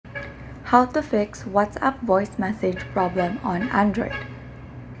How to fix WhatsApp voice message problem on Android.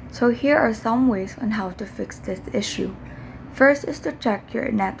 So here are some ways on how to fix this issue. First is to check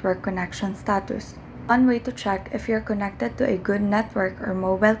your network connection status. One way to check if you're connected to a good network or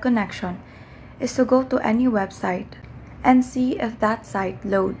mobile connection is to go to any website and see if that site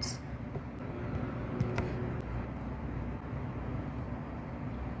loads.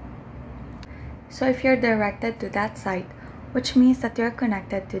 So if you're directed to that site, which means that you're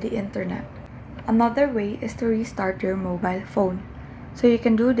connected to the internet. Another way is to restart your mobile phone. So you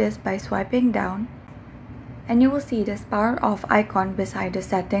can do this by swiping down, and you will see this power off icon beside the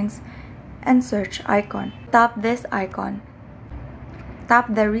settings and search icon. Tap this icon.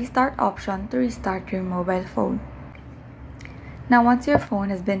 Tap the restart option to restart your mobile phone. Now once your phone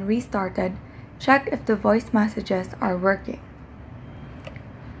has been restarted, check if the voice messages are working.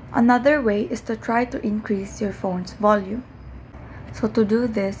 Another way is to try to increase your phone's volume. So to do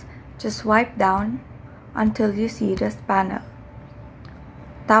this, just swipe down until you see this panel.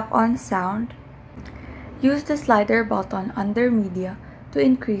 Tap on sound. Use the slider button under media to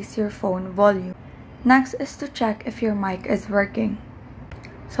increase your phone volume. Next is to check if your mic is working.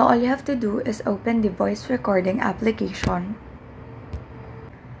 So all you have to do is open the voice recording application,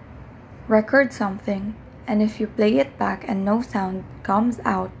 record something, and if you play it back and no sound comes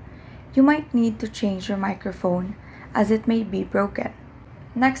out, you might need to change your microphone as it may be broken.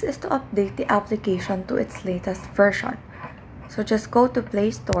 Next is to update the application to its latest version. So just go to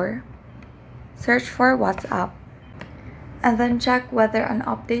Play Store, search for WhatsApp, and then check whether an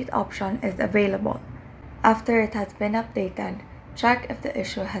update option is available. After it has been updated, check if the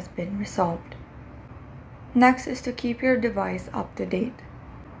issue has been resolved. Next is to keep your device up to date.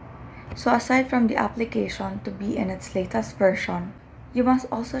 So aside from the application to be in its latest version, you must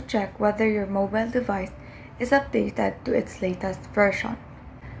also check whether your mobile device is updated to its latest version.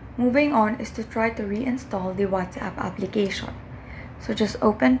 Moving on is to try to reinstall the WhatsApp application. So just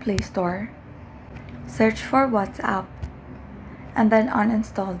open Play Store, search for WhatsApp, and then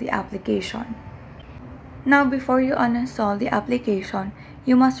uninstall the application. Now before you uninstall the application,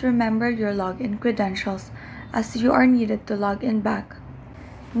 you must remember your login credentials as you are needed to log in back.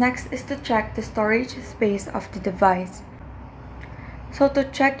 Next is to check the storage space of the device. So to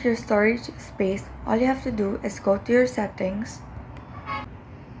check your storage space, all you have to do is go to your settings,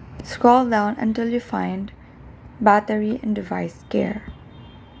 scroll down until you find battery and device care.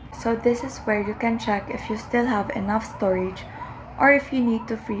 So this is where you can check if you still have enough storage or if you need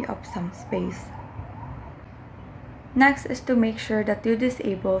to free up some space. Next is to make sure that you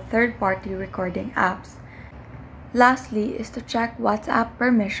disable third-party recording apps. Lastly is to check WhatsApp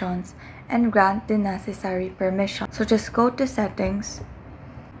permissions and grant the necessary permission. So just go to settings,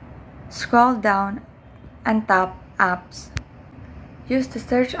 scroll down and tap apps. Use the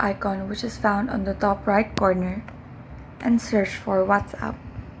search icon which is found on the top right corner and search for WhatsApp.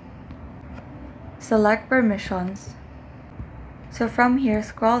 Select permissions. So from here,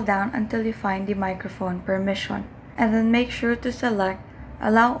 scroll down until you find the microphone permission, and then make sure to select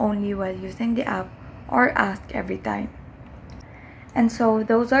allow only while using the app or ask every time. And so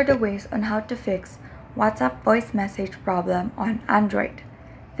those are the ways on how to fix WhatsApp voice message problem on Android.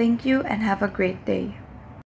 Thank you and have a great day.